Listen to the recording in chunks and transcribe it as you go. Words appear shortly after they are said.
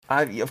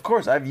Of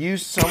course, I've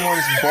used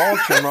someone's ball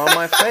trimmer on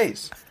my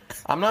face.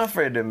 I'm not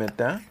afraid to admit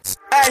that.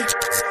 Hey,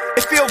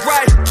 it feel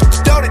right,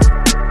 don't it?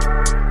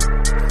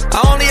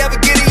 I only ever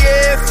get it,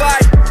 yeah, if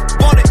I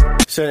want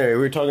it. So anyway, we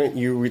were talking,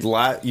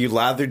 you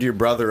lathered your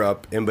brother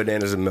up in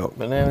bananas and milk.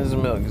 Bananas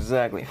and milk,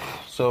 exactly.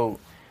 So,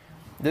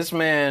 this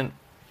man,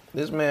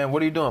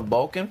 what are you doing,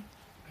 bulking?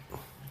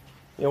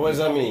 Yeah, what does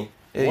that mean?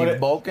 Yeah, you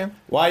bulking?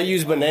 Why you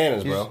use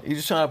bananas, bro? You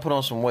just trying to put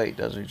on some weight,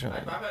 that's what you're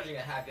trying to do. I'm drinking a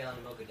half gallon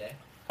of milk a day.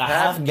 A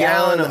half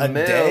gallon a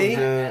milk, day? dude.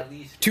 At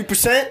least 2%?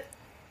 2%.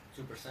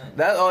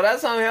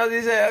 That's something else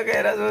he said.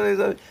 Okay, that's what he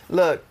said.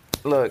 Look.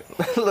 All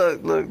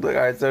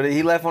right, so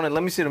he left on it.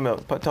 Let me see the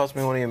milk. Toss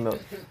me one of your milk.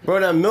 Bro,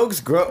 that milk's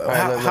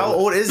how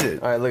old is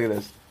it? All right, look at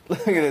this. Look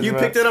at this. You bro.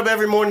 picked it up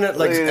every morning at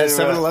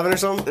 7-Eleven or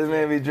something? This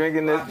man be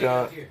drinking this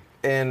junk,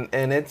 and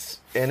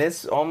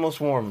it's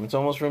almost warm. It's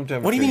almost room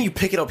temperature. What do you mean you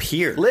pick it up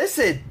here?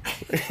 Listen,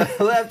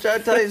 I'm trying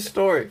to tell you a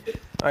story.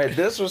 All right,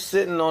 this was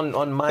sitting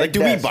on my Like, do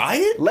desk. we buy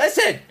it?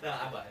 Listen, No,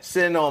 I buy it.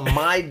 sitting on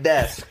my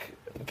desk.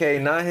 Okay,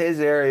 not his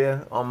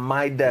area, on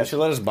my You desk. should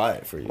let us buy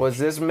it for you. Was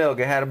this milk?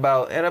 It had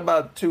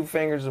about 2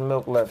 fingers of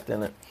milk left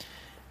in it,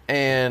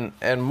 and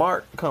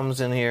Mark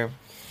comes in here,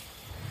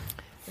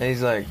 and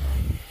he's like,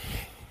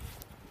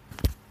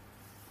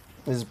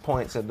 his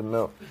points at the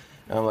milk.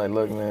 And I'm like,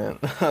 look, man.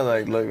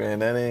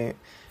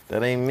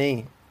 That ain't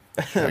me.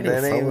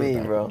 That ain't me,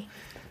 bro.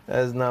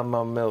 That's not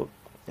my milk.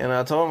 And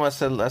I told him, I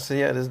said,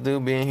 yeah, this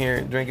dude being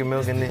here drinking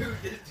milk, and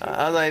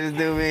I was like, this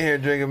dude being here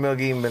drinking milk,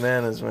 eating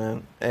bananas,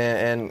 man.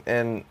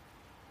 And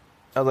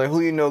I was like,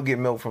 who you know get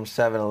milk from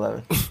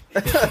 7-Eleven?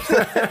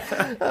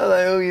 I was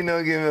like, who you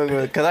know get milk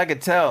from? Because I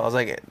could tell. I was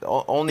like,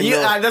 only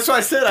milk. Yeah, that's what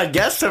I said. I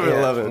guess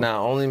 7-Eleven.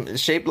 Nah, only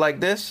shaped like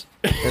this.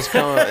 It's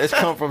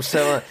come from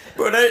 7-Eleven.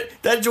 Bro,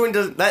 that joint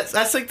does.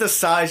 That's like the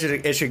size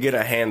it should get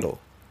a handle.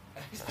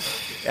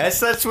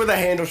 That's where the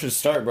handle should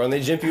start, bro. And they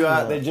jump you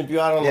out. They jump you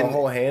out on the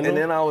whole handle. And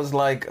then I was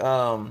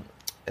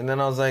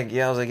like,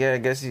 yeah, I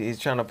guess he's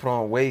trying to put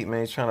on weight,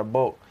 man. He's trying to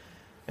bulk.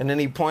 And then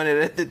he pointed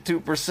at the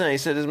 2%. He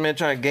said, this man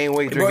trying to gain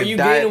weight bro, drinking you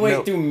diet gaining weight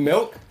milk. through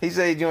milk? He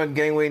said he's doing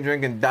gain weight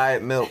drinking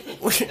diet milk.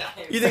 You think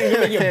it's gonna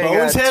make your He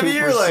bones got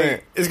heavier? 2%.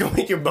 Like, it's gonna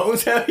make your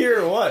bones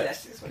heavier or what?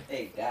 That's just what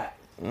they got.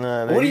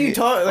 Nah, What are you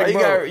talking? Like,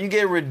 bro, you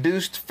get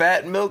reduced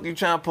fat milk. You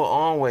trying to put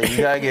on weight. You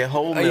gotta get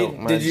whole milk,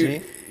 man. did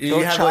G. you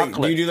Go have chocolate.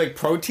 like? Do you do like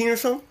protein or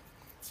something?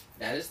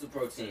 That is the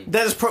protein.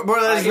 That is bro.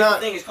 That is Here's the not.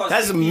 thing, it's called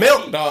That's CPD.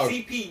 milk, dog.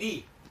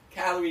 CPD,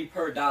 calorie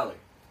per dollar.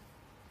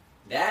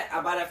 That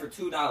I buy that for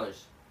 $2.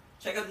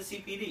 Check out the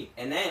CPD,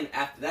 and then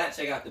after that,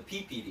 check out the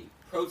PPD,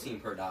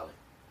 protein per dollar.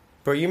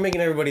 Bro, you're making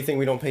everybody think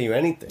we don't pay you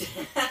anything.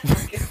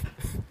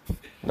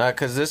 Nah,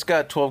 cause this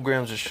got 12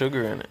 grams of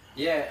sugar in it.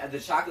 Yeah, the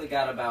chocolate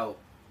got about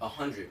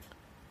 100.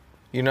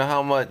 You know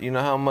how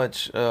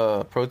much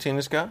protein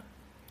this got?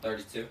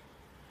 32.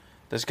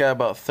 This got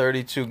about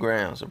 32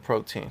 grams of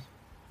protein.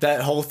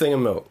 That whole thing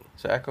of milk.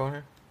 Zach on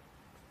here?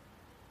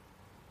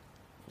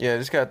 Yeah,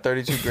 this got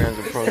 32 grams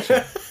of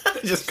protein. I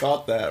just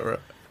caught that, bro.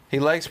 He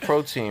likes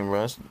protein,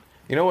 bro.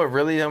 You know what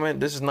really I meant?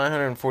 This is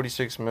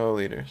 946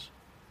 milliliters.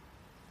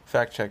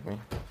 Fact check me.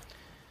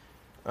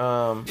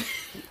 Bro,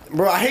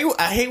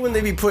 I hate when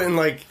they be putting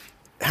like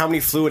how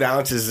many fluid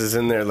ounces is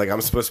in there. Like I'm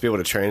supposed to be able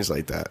to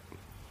translate that.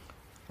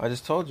 I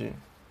just told you.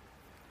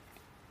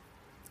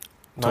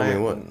 Told me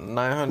what?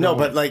 900. No,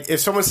 but like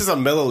if someone says a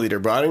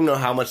milliliter, bro, I don't even know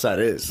how much that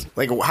is.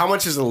 Like how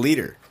much is a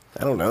liter?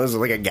 I don't know. Is it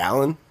like a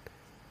gallon?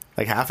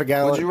 Like half a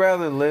gallon? Would you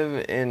rather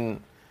live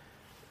in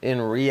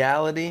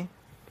reality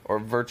or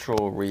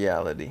virtual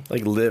reality?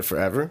 Like live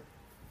forever?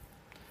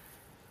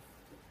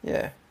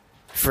 Yeah.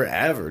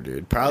 Forever,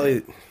 dude.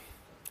 Probably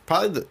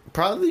the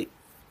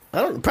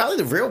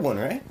real one,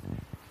 right?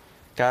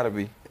 Gotta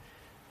be.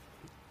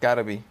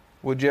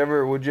 Would you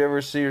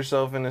ever see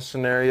yourself in a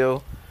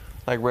scenario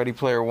like Ready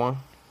Player One?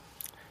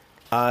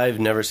 I've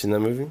never seen that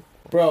movie.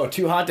 Bro,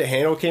 Too Hot to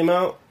Handle came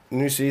out.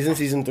 New season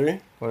 3.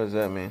 What does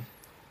that mean?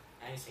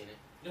 I ain't seen it.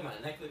 You know my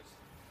Netflix?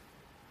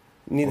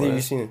 Neither of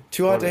you seen it.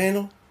 Too Hot to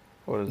Handle?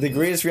 What is The it?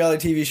 greatest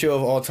reality TV show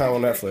of all time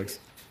on Netflix.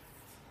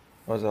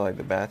 Was it like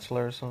The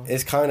Bachelor or something?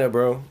 It's kind of,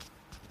 bro.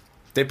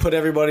 They put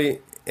everybody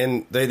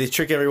in. They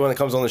trick everyone that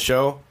comes on the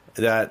show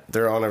that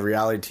they're on a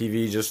reality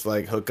TV, just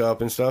like hook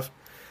up and stuff,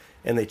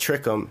 and they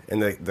trick them.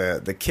 And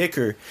the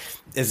kicker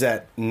is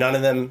that none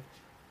of them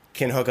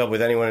can hook up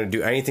with anyone and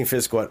do anything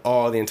physical at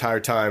all the entire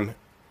time.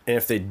 And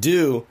if they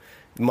do,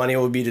 money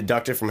will be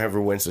deducted from whoever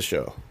wins the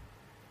show.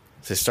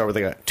 So they start with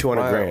like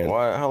 200 grand.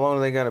 Why? How long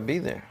do they gotta be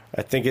there?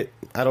 I think it.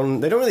 I don't.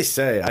 They don't really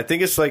say. I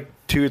think it's like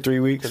 2 or 3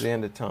 To weeks. the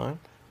end of time?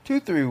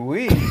 2-3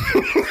 weeks.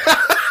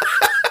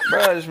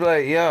 Bro, I just be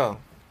like, yo,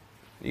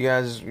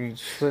 you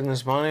splitting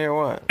this money or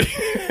what?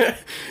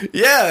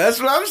 Yeah, that's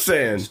what I'm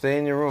saying. Stay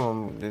in your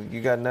room.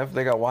 You got Netflix?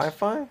 They got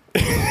Wi-Fi?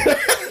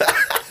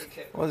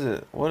 What is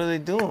it? What are they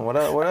doing? What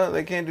else?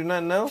 They can't do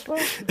nothing else, bro?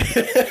 They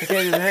can't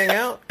just hang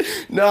out?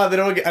 No, they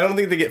don't. I don't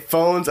think they get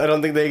phones. I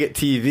don't think they get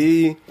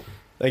TV.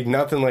 Like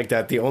nothing like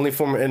that. The only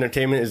form of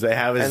entertainment is they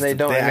have is And they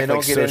don't act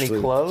like get any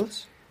socially-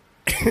 clothes?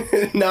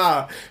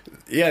 Nah,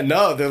 yeah,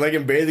 no. They're like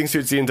in bathing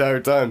suits the entire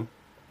time.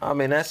 I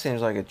mean, that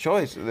seems like a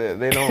choice.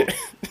 They don't.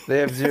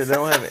 They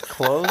don't have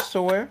clothes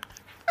to wear.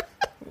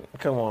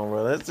 Come on,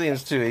 bro. That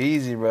seems too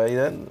easy, bro.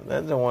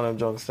 That one of them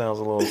jokes sounds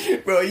a little.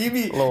 Bro, you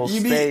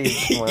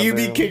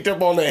be kicked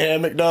up on the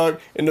hammock,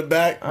 dog, in the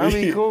back. I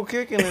be cool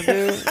kicking it,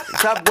 dude.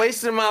 Stop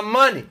wasting my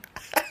money.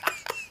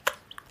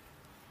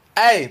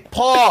 Hey,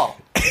 Paul.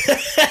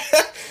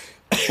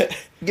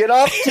 Get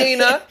off,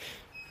 Tina.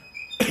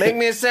 Make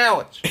me a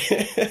sandwich.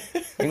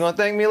 You gonna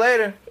thank me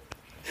later?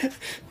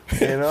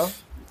 You know?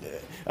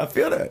 I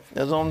feel that.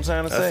 That's all I'm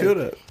trying to say. I feel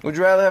that. Would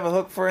you rather have a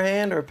hook for a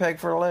hand or a peg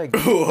for a leg?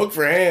 Ooh, hook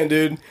for a hand,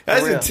 dude.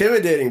 That's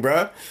intimidating,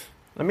 bro.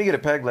 Let me get a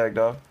peg leg,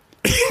 dog.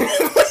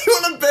 What you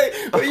want to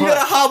pay? But you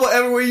gotta hobble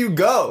everywhere you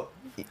go.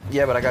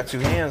 Yeah, but I got 2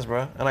 hands,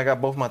 bro, and I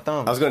got both my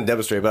thumbs. I was gonna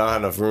demonstrate, but I don't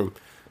have enough room.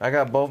 I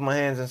got both my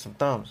hands and some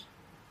thumbs.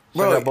 So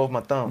Bro, I got both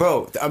my thumbs.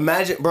 Bro,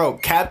 imagine,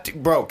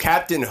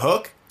 Captain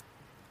Hook.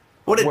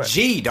 What a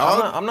G,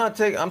 dog.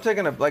 I'm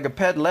taking a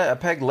peg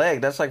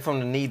leg. That's like from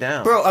the knee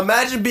down. Bro,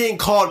 imagine being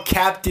called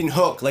Captain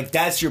Hook. Like,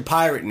 that's your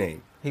pirate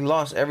name. He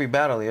lost every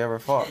battle he ever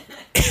fought.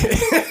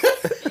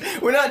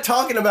 We're not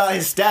talking about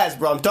his stats,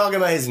 bro. I'm talking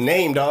about his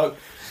name, dog.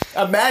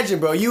 Imagine,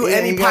 bro,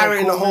 any pirate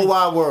in the whole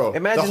wide world.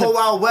 Imagine the whole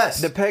Wild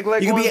West. The peg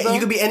leg you ones,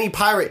 could be any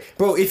pirate.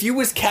 Bro, if you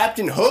was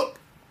Captain Hook,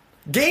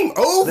 game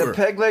over. The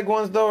peg leg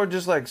ones, though, are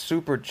just like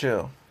super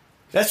chill.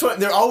 That's what,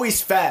 they're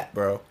always fat,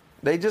 bro.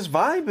 They just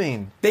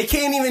vibing. They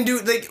can't even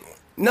do,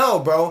 no,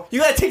 bro.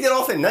 You gotta take that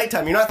off at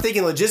nighttime. You're not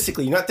thinking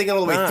logistically. You're not thinking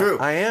all the way through.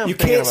 I am. You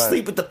can't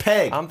sleep with the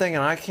peg. I'm thinking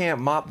I can't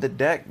mop the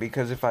deck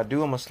because if I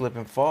do, I'm gonna slip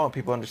and fall, and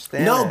people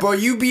understand. No, that. bro.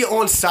 You be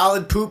on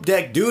solid poop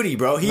deck duty,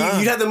 bro. You'd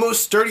have the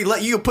most sturdy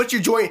leg. You can put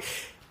your joint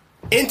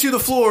into the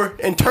floor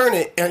and turn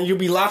it, and you'll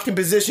be locked in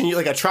position. You're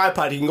like a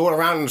tripod. You can go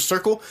around in a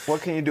circle.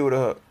 What can you do with a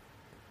hook?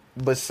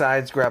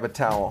 Besides grab a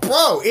towel.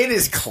 Bro, it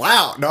is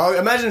clout, dog.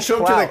 Imagine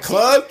showing up to the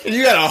club and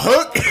you got a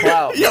hook.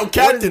 Clout. Yo,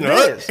 Captain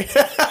Hook.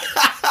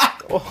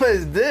 What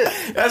is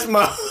this? That's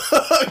my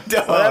hook,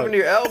 dog. What happened to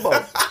your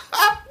elbow?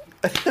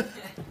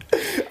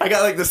 I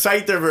got like the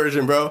Scyther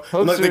version, bro.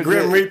 I'm like the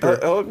Grim Reaper.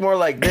 Hook more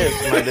like this,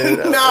 my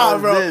dude. Nah,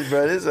 bro.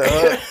 This is a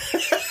hook.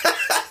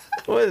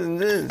 What is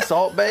this?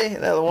 Salt Bay?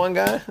 That the one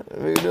guy?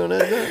 Are you doing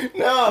that?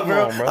 No,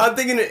 bro. I'm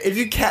thinking that if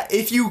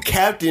you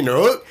Captain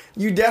Hook,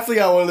 you definitely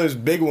got one of those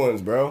big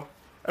ones, bro.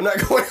 I'm not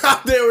going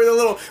out there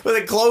with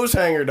a clothes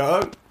hanger,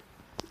 dog.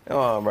 Come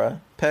on,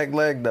 bro. Peg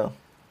leg though.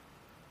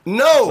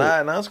 No,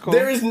 that's cool.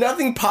 There is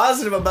nothing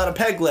positive about a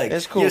peg leg.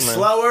 It's cool, You're man.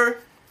 slower.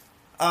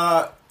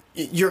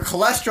 Your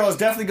cholesterol is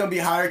definitely gonna be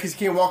higher because you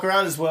can't walk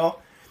around as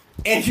well.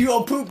 And you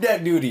on poop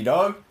deck duty,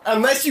 dog.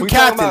 Unless you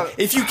captain.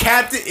 If you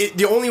captain,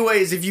 the only way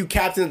is if you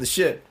captain the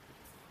ship.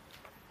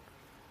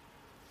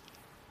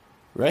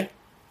 Right?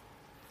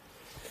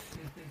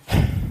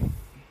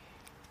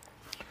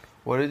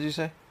 What did you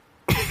say?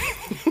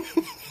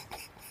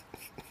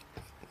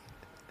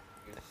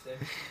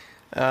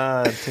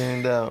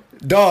 Tuned out.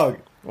 Dog.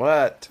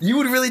 What? You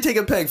would really take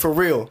a peg for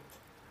real.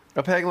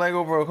 A peg leg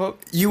over a hook?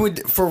 You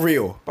would for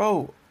real.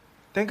 Bro,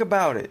 think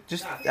about it.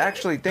 Just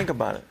actually think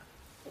about it.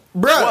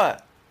 Bruh.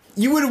 What?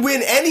 You would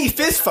win any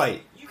fist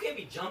fight. You can't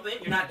be jumping.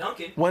 You're not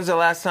dunking. When's the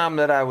last time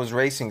that I was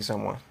racing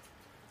someone?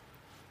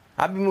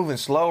 I've been moving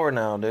slower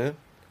now, dude.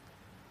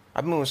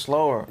 I've been moving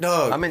slower.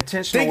 Dog, I'm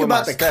intentional think with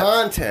about my the steps.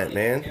 content,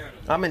 man.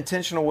 I'm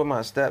intentional with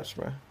my steps,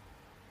 bro.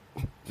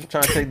 I'm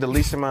trying to take the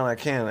least amount I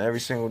can every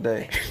single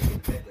day.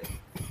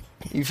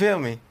 You feel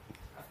me?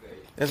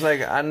 It's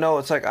like I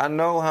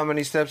know how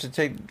many steps it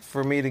takes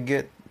for me to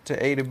get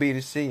to A to B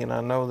to C, and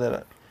I know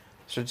that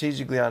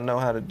strategically I know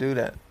how to do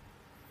that.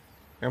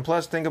 And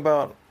plus, think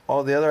about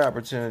all the other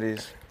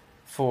opportunities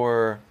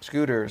for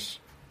scooters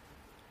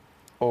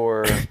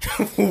or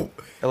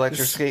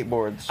electric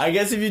skateboards. I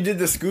guess if you did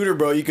the scooter,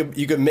 bro, you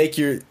could make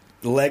your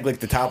leg like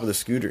the top of the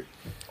scooter.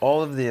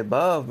 All of the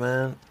above,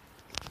 man.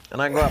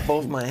 And I got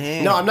both my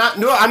hands. No, I'm not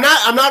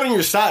on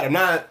your side.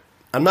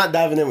 I'm not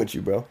diving in with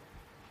you, bro.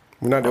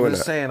 We're not doing I'm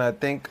just that. saying. I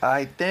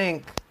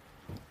think.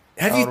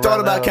 Have you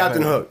thought about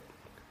Captain Hook,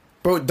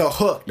 bro? The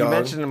hook, dog. You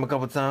mentioned him a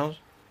couple times.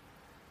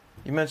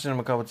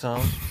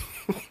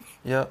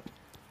 Yep.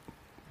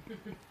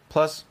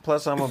 Plus,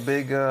 I'm a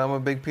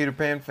big Peter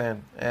Pan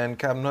fan, and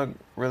Captain Hook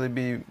really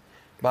be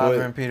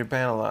bothering Peter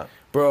Pan a lot.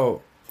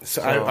 Bro,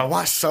 so I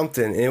watched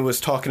something, and it was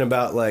talking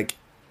about like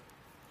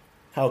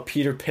how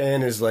Peter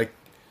Pan is like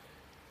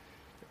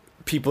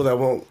people that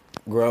won't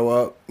grow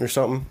up or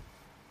something.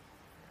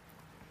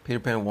 Peter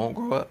Pan won't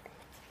grow up.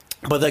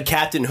 But the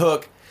Captain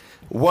Hook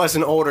was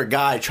an older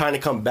guy trying to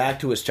come back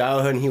to his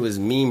childhood, and he was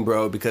mean,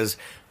 bro, because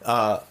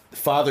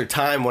Father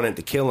Time wanted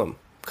to kill him.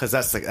 Because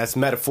that's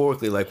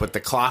metaphorically like what the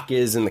clock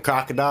is in the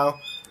crocodile.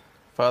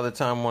 Father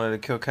Time wanted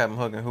to kill Captain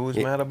Hook, and who was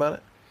mad about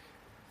it?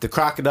 The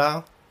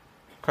crocodile.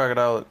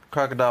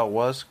 Crocodile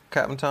was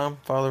Captain Tom.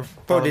 Father.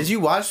 Bro, did you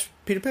watch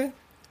Peter Pan?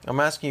 I'm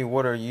asking you,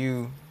 what are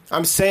you?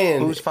 I'm saying,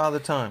 who's Father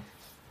Time?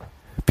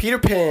 Peter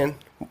Pan,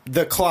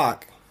 the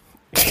clock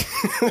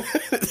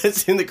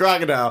that's in the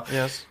crocodile.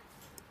 Yes.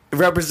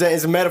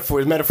 Is a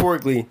metaphor. Is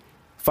metaphorically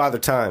Father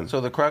Time. So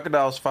the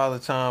crocodile's Father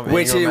Time,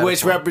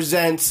 which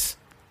represents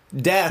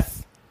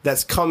death,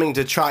 that's coming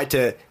to try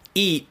to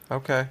eat,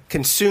 Okay.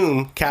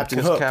 consume Captain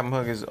Because Hook. Captain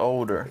Hook is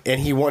older.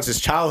 And he wants his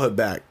childhood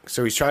back.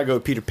 So he's trying to go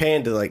with Peter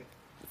Pan to, like,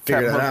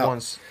 figure Captain that Hook out.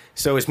 wants.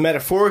 So it's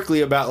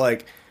metaphorically about,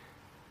 like,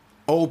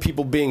 old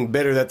people being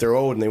bitter that they're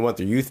old and they want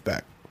their youth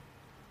back.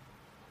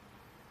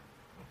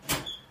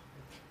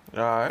 All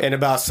right. And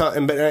about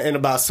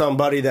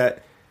somebody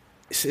that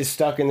is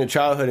stuck in their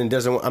childhood and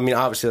doesn't. I mean,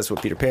 obviously that's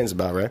what Peter Pan's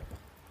about, right?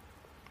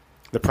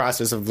 The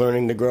process of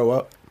learning to grow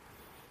up.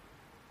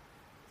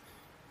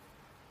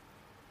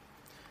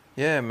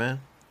 Yeah, man.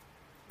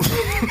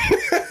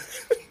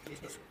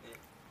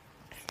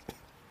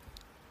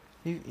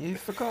 You've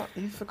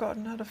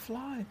forgotten how to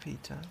fly,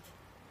 Peter.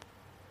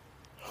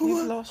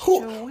 You've lost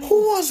your wing.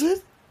 Who was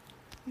it?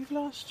 You've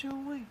lost your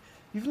wing.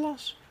 You've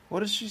lost.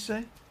 What does she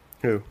say?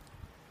 Who?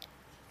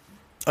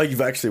 Oh,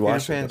 you've actually Peter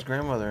watched Pan's it.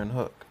 grandmother in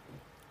Hook.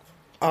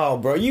 Oh,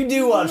 bro, you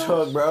do watch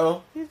Hook,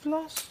 bro. You've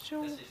lost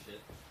your. That's his shit.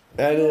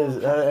 That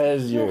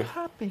is You're your.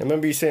 happy. I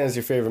remember you saying it's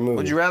your favorite movie.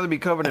 Would you rather be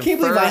covered I in can't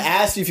believe fur? I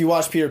asked you if you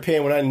watched Peter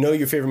Pan when I know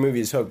your favorite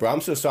movie is Hook, bro.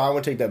 I'm so sorry. I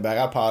want to take that back.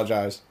 I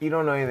apologize. You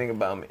don't know anything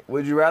about me.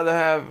 Would you rather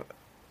have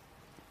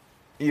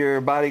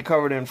your body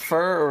covered in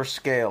fur or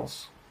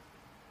scales?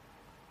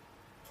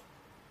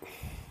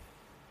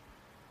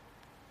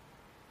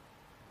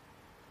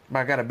 But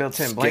I got a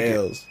built-in blanket.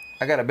 Scales.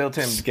 I got a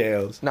built-in.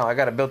 Scales. No, I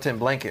got a built-in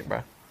blanket,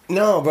 bro.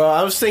 No, bro.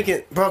 I was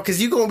thinking, bro,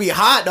 because you going to be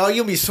hot, dog.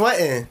 You'll be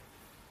sweating.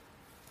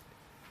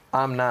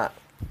 I'm not.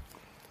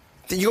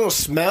 You going to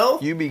smell?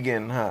 You be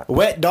getting hot.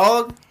 Wet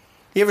dog?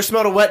 You ever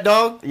smelled a wet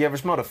dog? You ever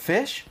smelled a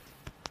fish?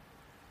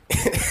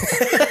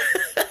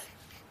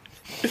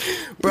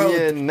 Bro, Yeah,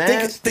 think,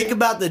 nasty. think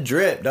about the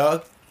drip,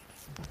 dog.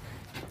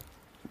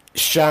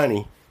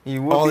 Shiny.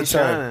 You would All be the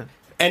time.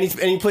 shining.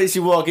 Any place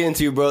you walk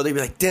into, bro, they be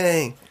like,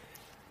 dang,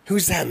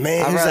 who's that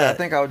man? Who's I that?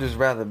 think I would just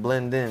rather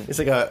blend in. It's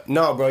like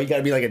no, bro, you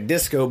gotta be like a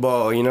disco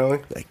ball, you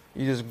know? Like,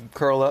 You just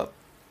curl up.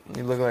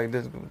 You look like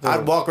this.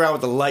 I'd walk around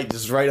with the light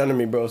just right under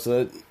me, bro,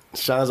 so it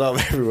shines off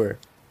everywhere.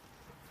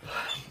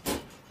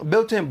 A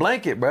built-in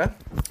blanket, bro.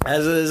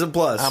 As it is a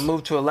plus. I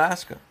moved to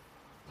Alaska.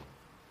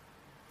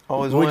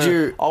 Always Would wanted,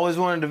 you- always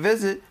wanted to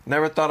visit.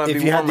 Never thought I'd if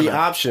be you had warm the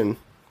enough. option,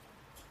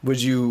 would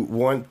you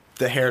want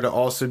the hair to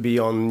also be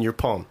on your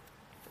palm?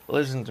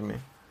 Listen to me.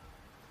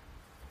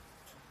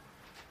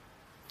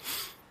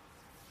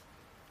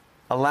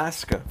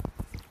 Alaska.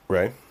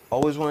 Right.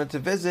 Always wanted to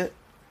visit.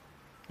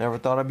 Never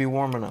thought I'd be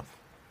warm enough.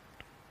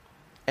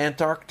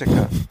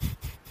 Antarctica.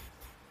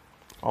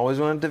 Always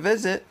wanted to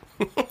visit.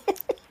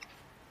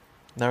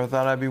 Never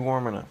thought I'd be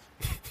warm enough.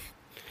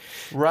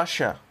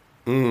 Russia.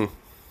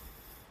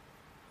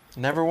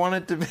 Never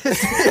wanted to visit.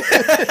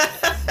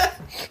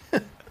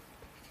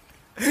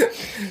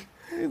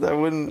 I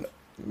wouldn't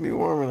be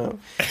warm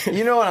enough.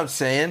 You know what I'm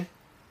saying?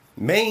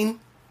 Maine.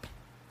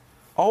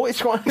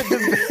 Always wanted to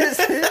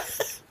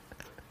visit.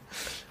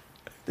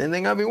 Didn't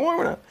think I'd be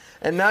warm enough.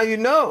 And now you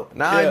know.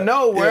 Now I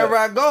know wherever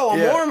I go, I'm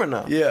warm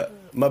enough. Yeah.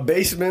 My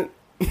basement.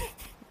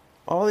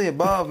 All the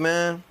above,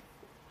 man.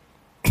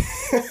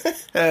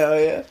 Hell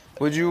yeah.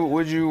 Would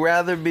you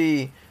rather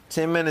be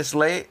 10 minutes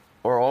late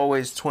or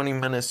always 20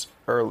 minutes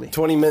early?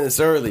 20 minutes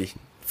early,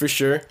 for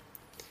sure.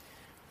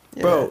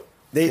 Yeah. Bro,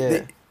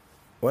 they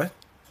what?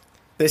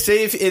 They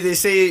say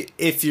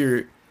if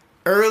you're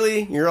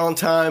early, you're on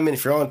time, and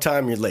if you're on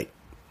time, you're late.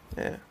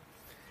 Yeah.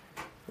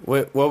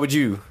 What would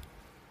you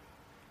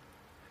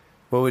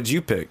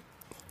pick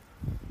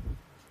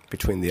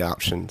between the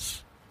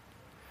options?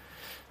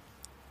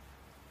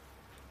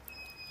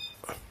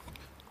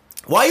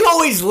 Why are you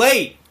always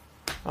late?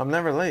 I'm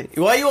never late.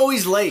 Why are you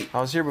always late?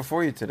 I was here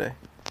before you today.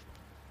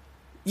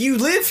 You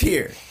live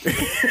here.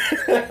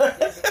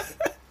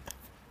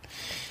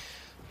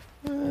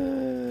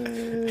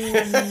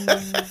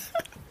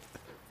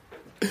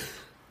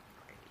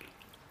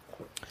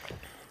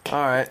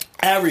 All right.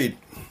 Harried.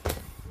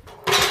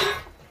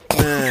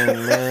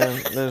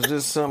 Man, there's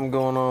just something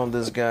going on with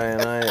this guy,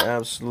 and I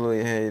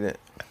absolutely hate it.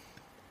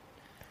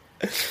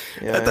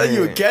 Yeah, I thought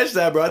you would hate- catch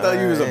that, bro. I thought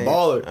you was a hate-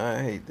 baller.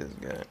 I hate this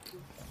guy.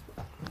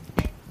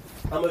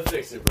 I'm gonna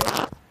fix it,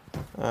 bro.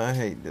 I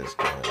hate this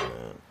guy,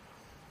 man.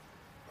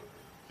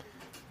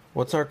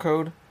 What's our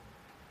code?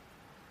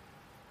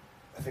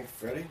 I think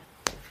Freddie.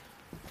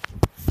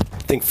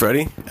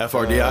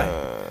 FRDI.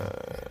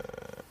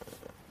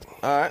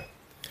 All right.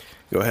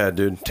 Go ahead,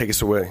 dude. Take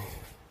us away.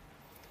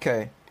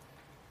 Okay.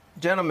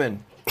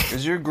 Gentlemen,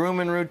 is your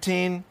grooming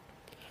routine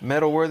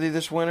medal worthy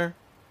this winter?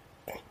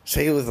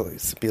 Say it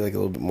with be like a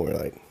little bit more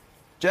like.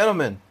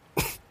 Gentlemen,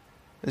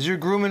 is your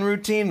grooming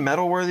routine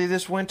medal worthy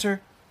this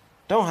winter?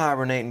 Don't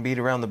hibernate and beat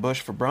around the bush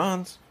for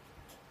bronze.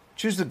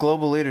 Choose the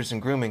global leaders in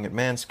grooming at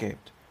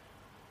Manscaped.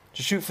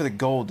 To shoot for the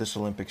gold this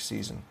Olympic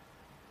season.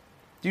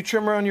 Do you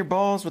trim around your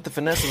balls with the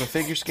finesse of a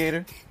figure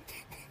skater?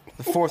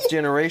 The 4th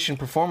generation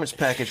performance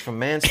package from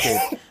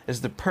Manscaped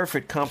is the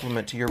perfect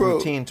complement to your Bro.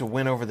 routine to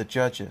win over the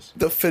judges.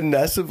 The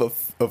finesse of a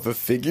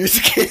figure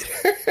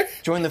skater.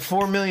 Join the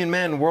 4 million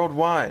men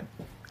worldwide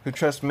who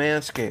trust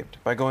Manscaped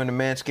by going to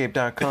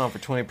manscaped.com for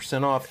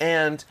 20% off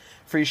and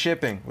free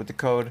shipping with the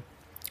code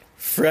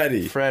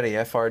Freddy. Freddy,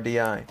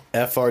 FRDI.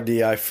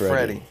 FRDI Freddy.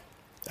 Freddy.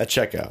 At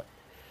checkout.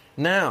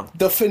 Now,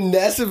 The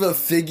finesse of a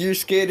figure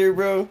skater,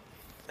 bro.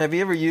 have you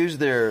ever used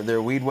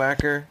their weed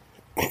whacker?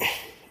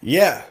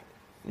 Yeah.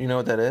 You know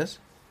what that is?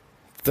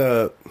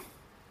 The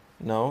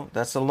No,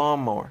 that's a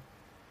lawnmower.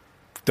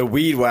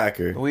 weed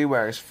whacker. The weed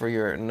whacker's for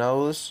your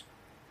nose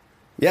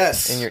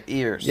Yes. and your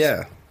ears.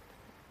 Yeah.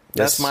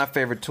 That's Yes. my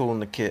favorite tool in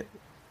the kit.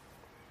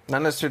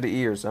 Not necessarily the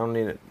ears. I don't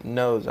need it.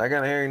 Nose. I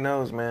got a hairy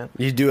nose, man.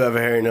 You do have a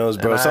hairy nose,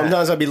 bro. And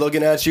Sometimes I'll be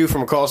looking at you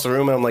from across the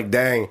room and I'm like,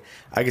 dang,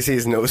 I can see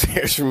his nose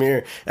hairs from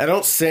here. I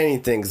don't say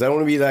anything because I don't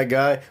want to be that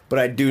guy, but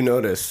I do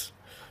notice.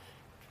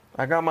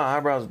 I got my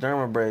eyebrows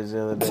dermabraids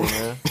the other day,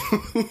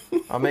 man.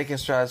 I'm making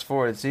strides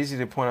forward. It's easy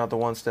to point out the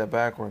one step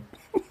backward.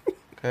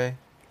 Okay?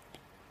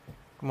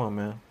 Come on,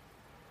 man.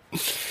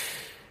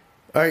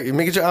 All right, you're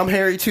making sure I'm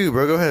hairy too,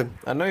 bro. Go ahead.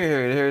 I know you're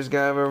hairy. The hairiest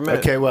guy I've ever met.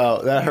 Okay,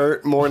 well, that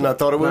hurt more than I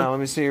thought it would. Now, let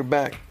me see your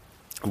back.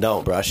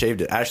 No, bro, I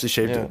shaved it. I actually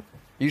shaved Yeah.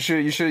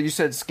 it. You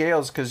said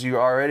scales because you're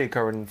already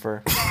covered in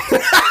fur.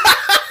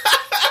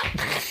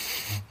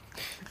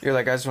 You're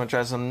like, I just want to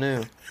try something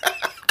new.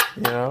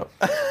 You know?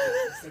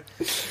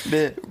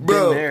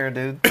 Bro. Been there,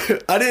 dude.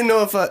 I didn't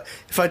know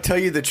if I tell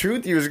you the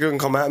truth, you was going to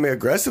come at me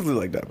aggressively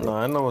like that, bro. No,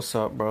 I know what's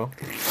up, bro.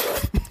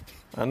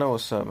 I know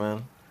what's up,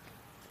 man.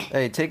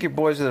 Hey, take your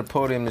boys to the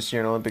podium this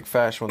year in Olympic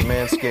fashion with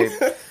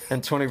Manscaped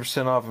and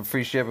 20% off and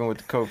free shipping with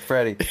the code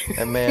Freddy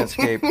at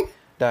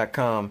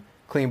manscaped.com.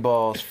 Clean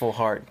balls, full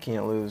heart,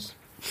 can't lose.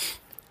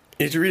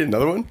 Did you read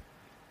another one?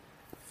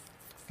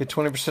 Get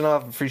 20%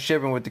 off and free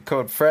shipping with the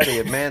code Freddy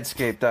at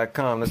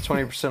manscaped.com. That's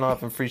 20%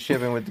 off and free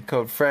shipping with the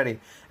code Freddy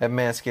at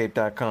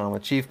manscaped.com.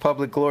 Achieve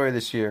public glory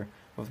this year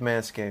with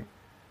Manscaped.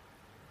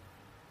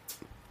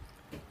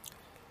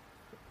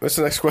 What's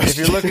the next question? If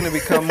you're looking to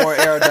become more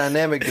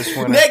aerodynamic this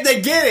winter, Nick,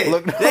 they get it.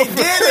 Look no They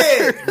get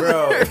it,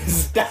 bro.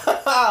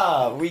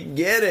 Stop. We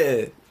get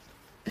it.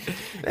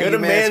 Go to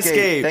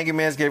Manscaped. Thank you,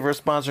 Manscaped, for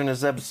sponsoring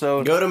this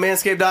episode. Go to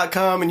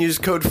manscaped.com and use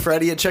code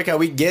Freddy at checkout.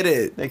 We get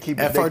it. They keep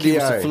us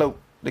afloat.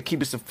 They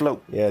keep us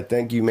afloat. Yeah,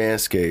 thank you,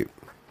 Manscaped.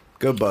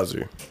 Go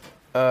buzzer.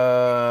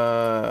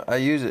 I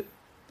use it.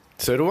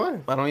 So do I.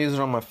 I don't use it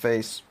on my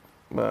face,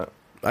 but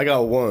I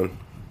got one.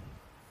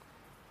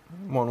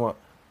 one what?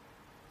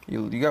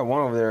 You got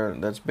one over there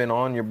that's been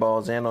on your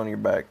balls and on your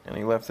back, and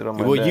you left it on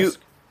my Well, desk.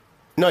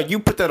 you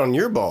put that on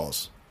your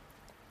balls,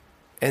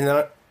 and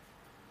then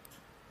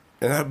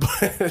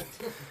I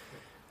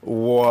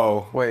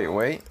whoa.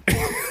 Wait.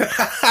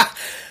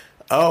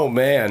 Oh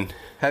man.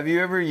 Have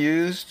you ever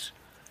used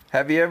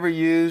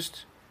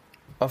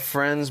a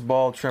friend's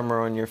ball trimmer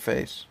on your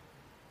face?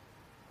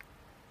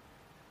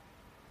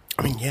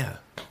 I mean, yeah.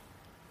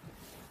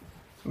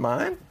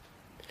 Mine?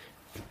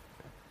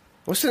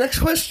 What's the next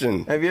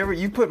question? Have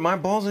you put my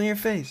balls on your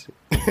face?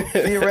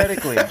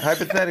 Theoretically,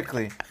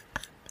 hypothetically.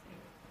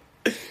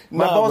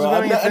 My balls bro,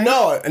 are on your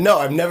face? No,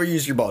 I've never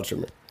used your ball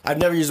trimmer. I've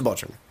never used a ball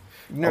trimmer.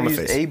 You've never on my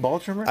used face. a ball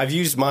trimmer? I've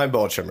used my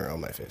ball trimmer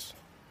on my face.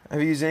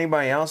 Have you used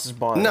anybody else's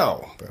ball?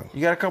 No, bro.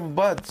 You got a couple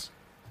buds.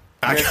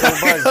 I You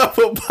got a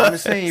couple buds. I'm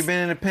just saying, you've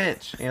been in a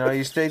pinch. You know,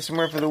 you stayed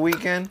somewhere for the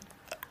weekend,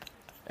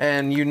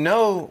 and you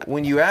know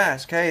when you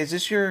ask, hey, is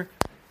this your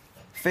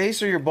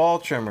face or your ball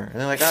trimmer? And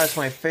they're like, oh, it's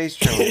my face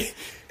trimmer.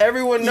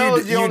 Everyone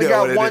knows you only know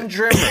got what one it is.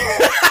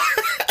 trimmer.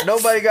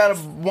 Nobody got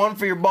one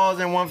for your balls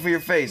and one for your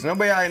face.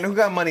 Nobody who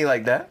got money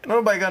like that.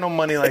 Nobody got no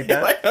money like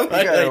that. Money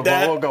like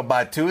that. We'll go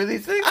buy two of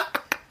these things.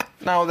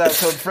 Not without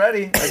code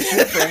Freddy. That's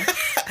shipping.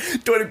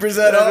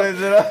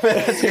 20%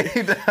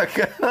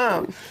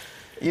 Manscaped.com.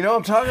 You know what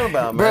I'm talking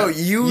about, man. Bro,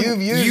 you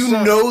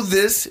some- know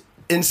this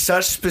in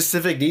such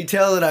specific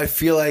detail that I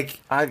feel like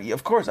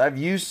Of course, I've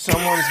used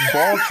someone's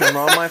ball trimmer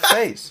on my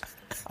face.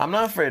 I'm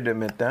not afraid to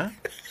admit that.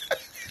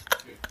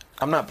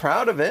 I'm not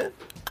proud of it.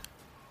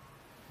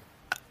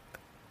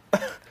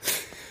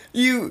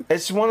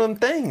 It's one of them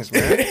things,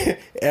 man.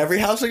 every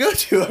house I go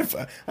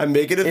to, I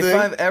make it a If thing.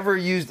 I've ever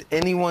used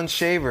anyone's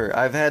shaver,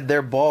 I've had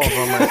their balls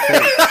on my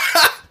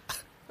face.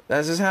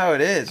 That's just how it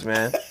is,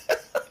 man.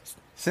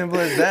 Simple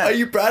as that. Are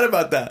you proud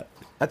about that?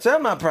 I tell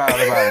I'm not proud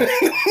about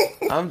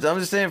it. I'm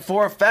just saying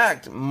for a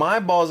fact, my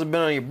balls have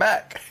been on your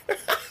back.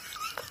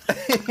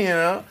 You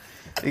know?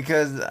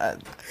 Because I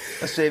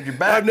saved your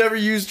back. I've never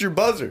used your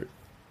buzzer.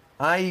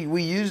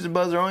 We used the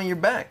buzzer on your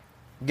back.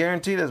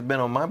 Guaranteed it's been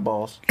on my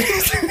balls.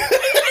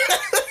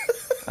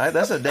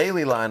 That's a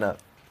daily lineup.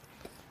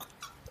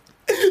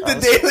 The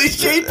daily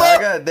shape I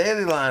up. got a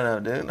daily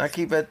lineup, dude. I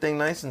keep that thing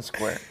nice and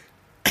square.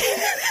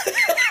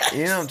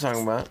 You know what I'm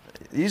talking about.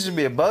 It used to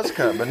be a buzz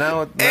cut, but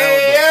now with the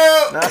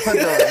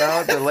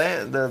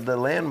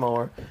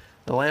lawnmower,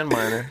 the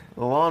landminer,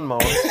 the lawnmower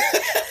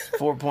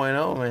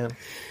 4.0, man.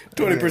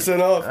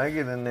 20% off. I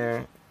get in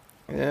there.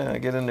 Yeah, I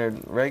get in there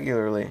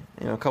regularly.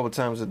 You know, a couple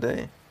times a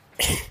day.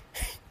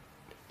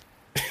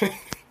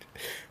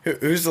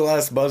 Who's the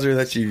last buzzer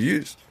that you've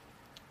used?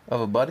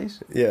 Of a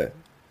buddy's? Yeah.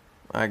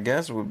 I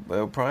guess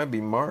it'll probably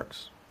be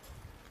Mark's.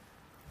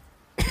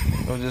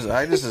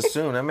 I just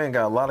assume that man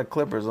got a lot of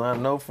clippers, and I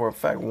know for a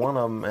fact one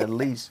of them at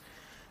least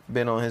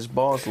been on his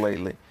balls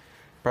lately.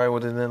 Probably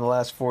within the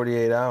last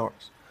 48 hours.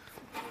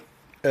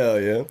 Hell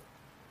yeah.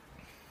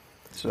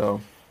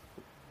 So,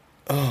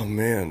 Oh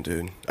man,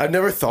 dude. I've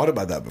never thought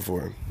about that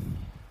before.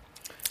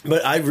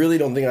 But I really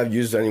don't think I've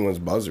used anyone's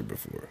buzzer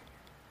before.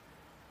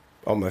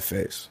 On my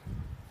face.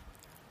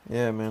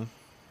 yeah, man.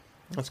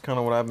 That's kind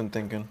of what I've been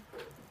thinking.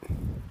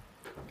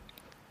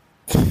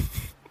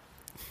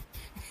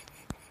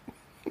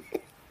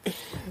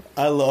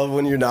 I love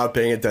when you're not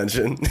paying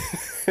attention.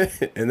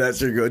 And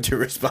that's your go-to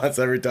response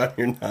every time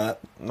you're not.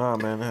 Nah,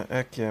 man.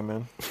 Heck yeah,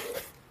 man.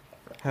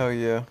 Hell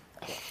yeah.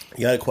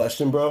 You got a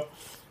question, bro?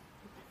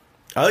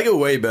 I like it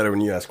way better when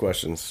you ask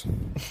questions.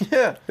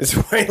 Yeah. It's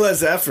way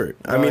less effort.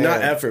 I mean, not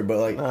yeah. effort, but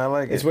like, No, I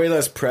like it's it. way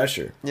less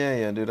pressure. Yeah,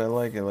 yeah, dude. I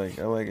like it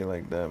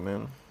like that,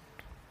 man.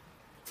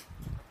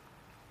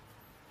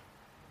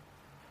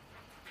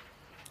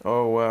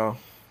 Oh, wow.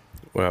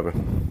 What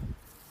happened?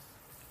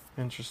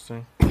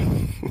 Interesting.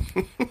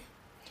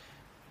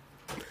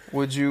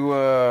 Would you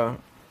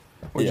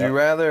Yeah.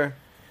 rather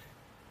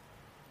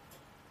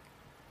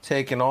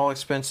take an all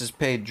expenses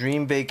paid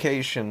dream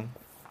vacation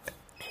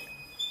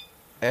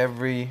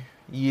every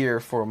year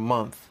for a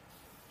month?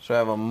 So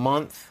have a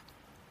month,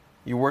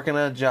 you're working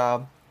at a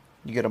job,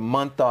 you get a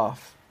month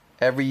off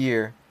every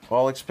year,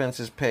 all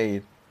expenses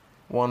paid,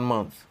 1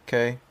 month,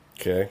 okay?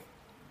 Okay.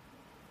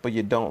 But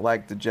you don't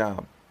like the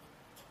job,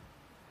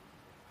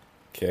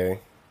 Okay.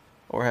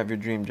 or have your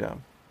dream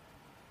job.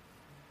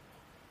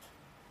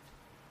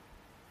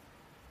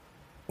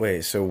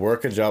 Wait, so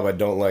work a job I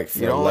don't like for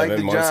You don't like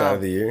 11 the months job, out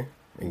of the year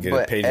and get a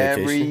But paid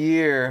every vacation?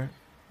 year,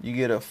 you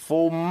get a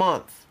full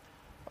month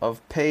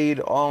of paid,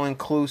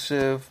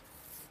 all-inclusive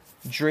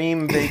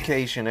dream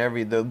vacation.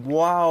 The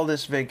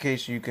wildest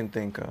vacation you can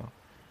think of,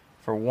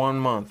 for 1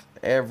 month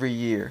every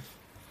year.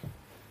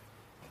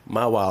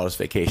 My wildest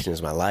vacation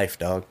is my life,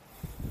 dog.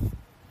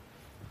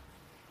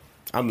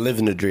 I'm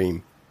living the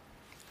dream.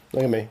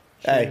 Look at me.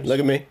 Hey, Cheers. look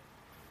at me.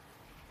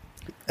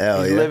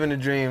 Hell He's yeah. living the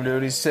dream,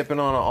 dude. He's sipping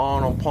on an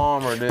Arnold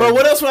Palmer, dude. But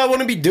what else would I want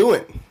to be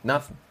doing?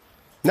 Nothing.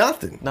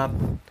 Nothing.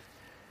 Nothing.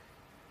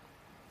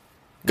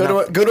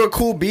 Go to a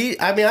cool beach.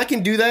 I mean, I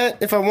can do that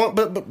if I want,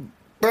 but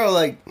bro,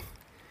 like,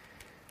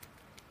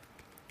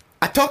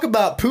 I talk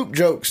about poop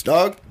jokes,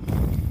 dog.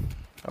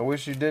 I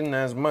wish you didn't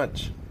as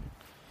much.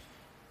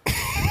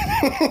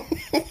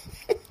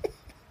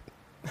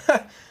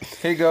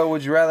 Here you go.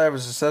 Would you rather have a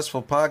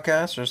successful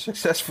podcast or a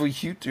successful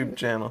YouTube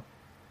channel?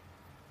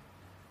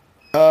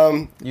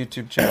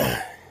 YouTube channel.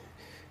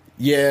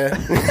 Yeah.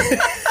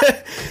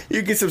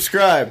 You can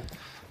subscribe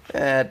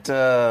At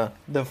The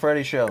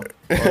Freddy Show on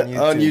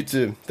YouTube. on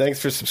YouTube. Thanks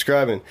for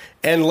subscribing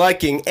and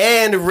liking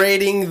and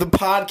rating the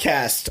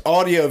podcast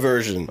audio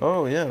version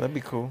Oh, yeah, that'd be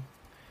cool.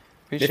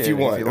 Appreciate if you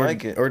it, want, if you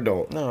like it. or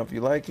don't, No, if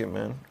you like it,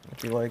 man.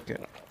 If you like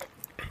it.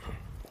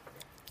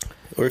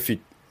 or if you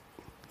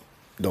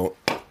don't.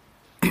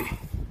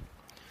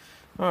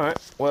 All right.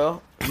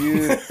 Well,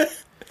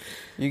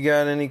 you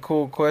got any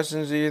cool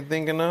questions that you're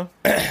thinking of?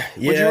 Yeah.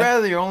 Would you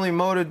rather your only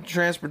mode of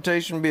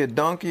transportation be a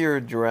donkey or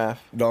a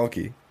giraffe?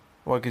 Donkey?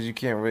 What, because you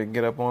can't really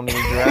get up onto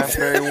a giraffe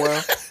very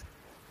well?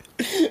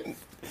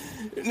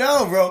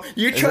 No, bro.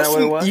 You're Is that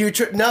what it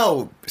was?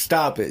 No,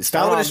 stop it.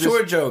 Stop No, with I'm the just-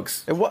 short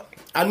jokes. What?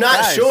 I'm not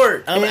Guys,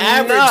 short. I'm enough.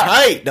 average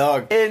height,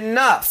 dog.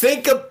 Enough.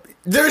 Think of.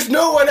 There's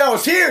no one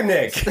else here,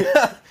 Nick. Who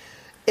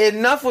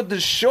Enough with the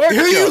short are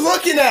you jokes.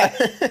 looking at?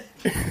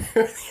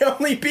 We're the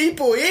only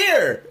people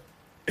here.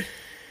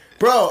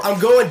 Bro, I'm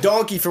going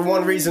donkey for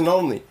one reason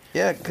only.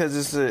 Yeah,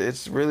 because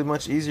it's really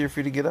much easier for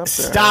you to get up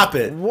there. Stop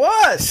it.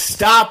 What?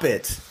 Stop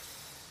it.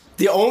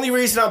 The only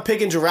reason I'm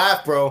picking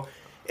giraffe, bro,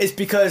 is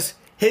because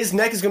his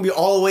neck is going to be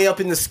all the way up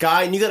in the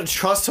sky, and you got to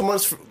trust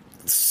someone's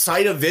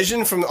sight of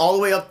vision from all the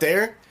way up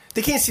there.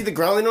 They can't see the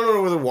ground. They don't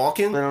know where they're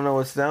walking. I don't know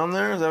what's down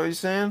there. Is that what you're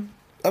saying?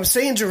 I'm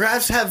saying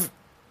giraffes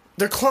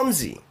they're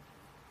clumsy.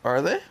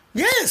 Are they?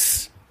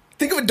 Yes.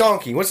 Think of a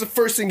donkey. What's the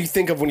first thing you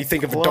think of when you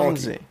think of a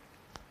Clumsy. donkey?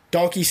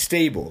 Donkey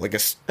stable. Like a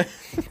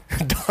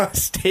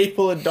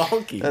stable of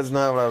donkey. That's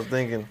not what I was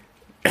thinking.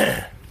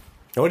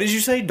 What did you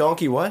say?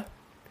 Donkey what?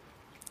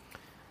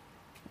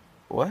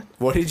 What?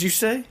 What did you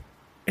say?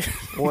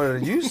 What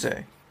did you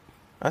say?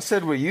 I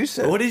said what you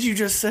said. What did you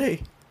just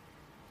say?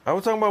 I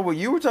was talking about what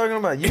you were talking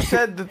about. You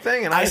said the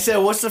thing, and I said,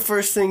 what's the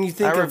first thing you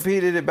think I of?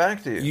 repeated it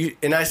back to you.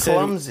 And I said,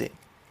 Clumsy.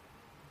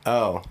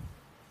 oh.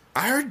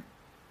 I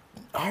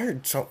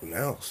heard something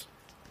else.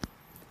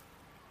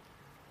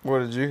 What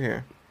did you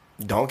hear?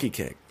 Donkey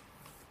kick.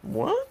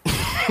 What?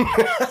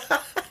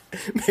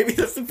 Maybe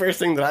that's the first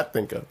thing that I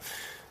think of.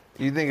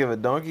 You think of a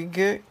donkey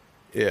kick?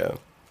 Yeah.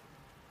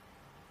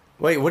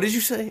 Wait, what did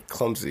you say?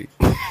 Clumsy.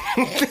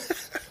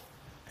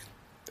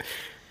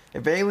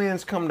 If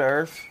aliens come to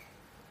Earth,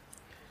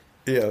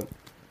 Yeah.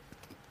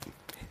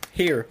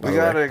 Here. we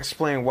gotta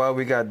explain why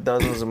we got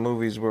dozens of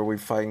movies where we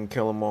fight and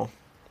kill them all.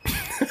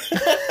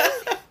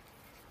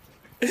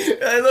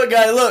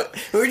 Hey, look.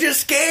 We're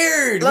just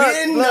scared. we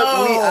didn't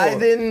know. I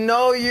didn't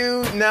know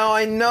you. Now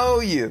I know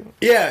you.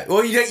 Yeah,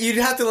 well, you'd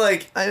have to,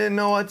 like, I didn't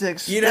know what to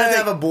expect. you'd have to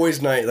have a boys'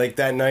 night, like,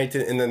 that night,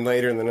 and then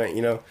later in the night,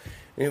 you know?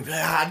 And you'll be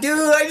like, dude,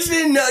 I just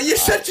didn't know. You're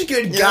such a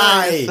good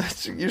guy.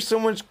 You're so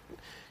much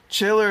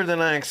chiller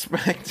than I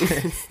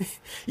expected.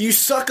 You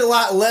suck a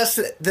lot less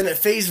than at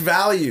face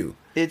value.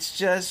 It's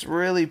just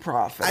really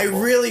profitable. I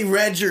really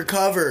read your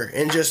cover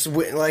and just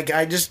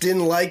I just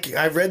didn't like.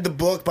 I read the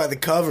book by the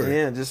cover.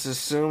 Yeah, just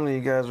assumed that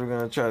you guys were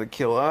gonna try to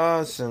kill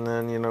us, and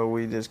then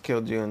we just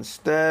killed you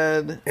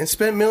instead. And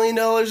spent $1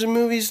 million in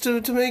movies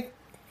to make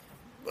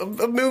a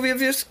movie of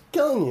just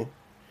killing you.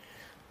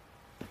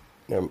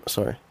 No,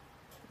 sorry.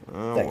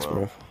 Oh, Thanks, well.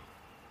 bro.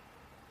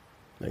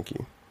 Thank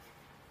you.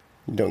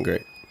 You're doing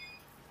great.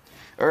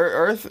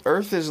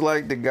 Earth is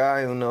like the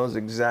guy who knows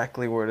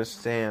exactly where to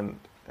stand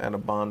at a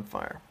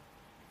bonfire.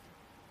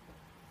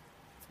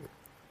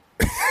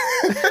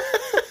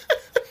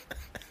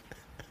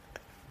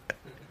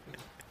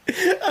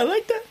 I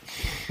like that.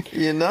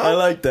 You know? I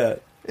like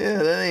that.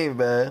 Yeah, that ain't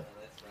bad.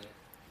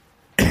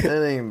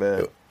 That ain't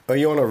bad. Are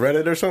you on a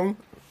Reddit or something?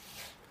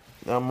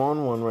 I'm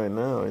on one right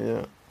now,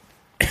 yeah.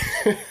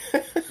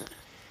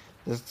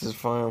 just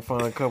find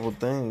a couple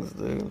things,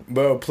 dude.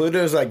 Bro,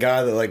 Pluto's that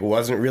guy that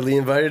wasn't really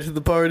invited to the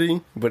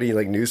party, but he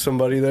knew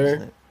somebody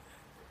there.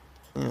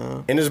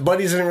 Yeah. And his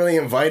buddies didn't really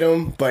invite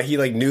him, but he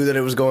knew that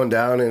it was going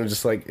down, and it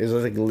was just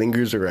it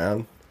lingers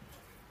around.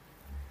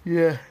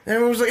 Yeah. And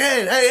everyone was like,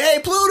 hey,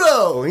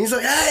 Pluto! And he's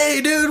like,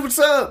 hey, dude, what's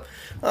up?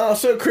 Oh,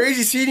 so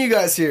crazy seeing you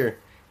guys here.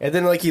 And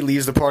then he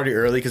leaves the party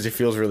early because he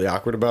feels really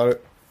awkward about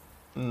it.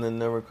 And then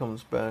never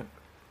comes back.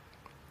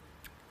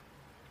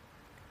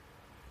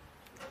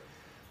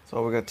 That's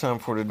all we got time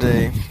for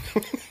today.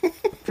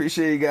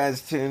 Appreciate you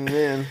guys tuning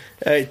in.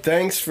 Hey,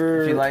 thanks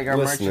for If you like our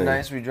listening.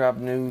 merchandise, we drop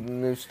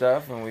new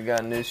stuff, and we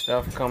got new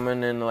stuff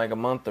coming in a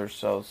month or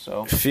so.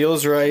 So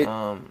Feels right.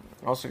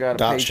 also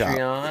got a Shop.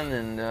 Patreon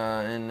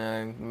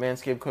and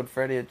Manscaped code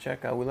Freddy at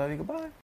checkout. We love you. Goodbye.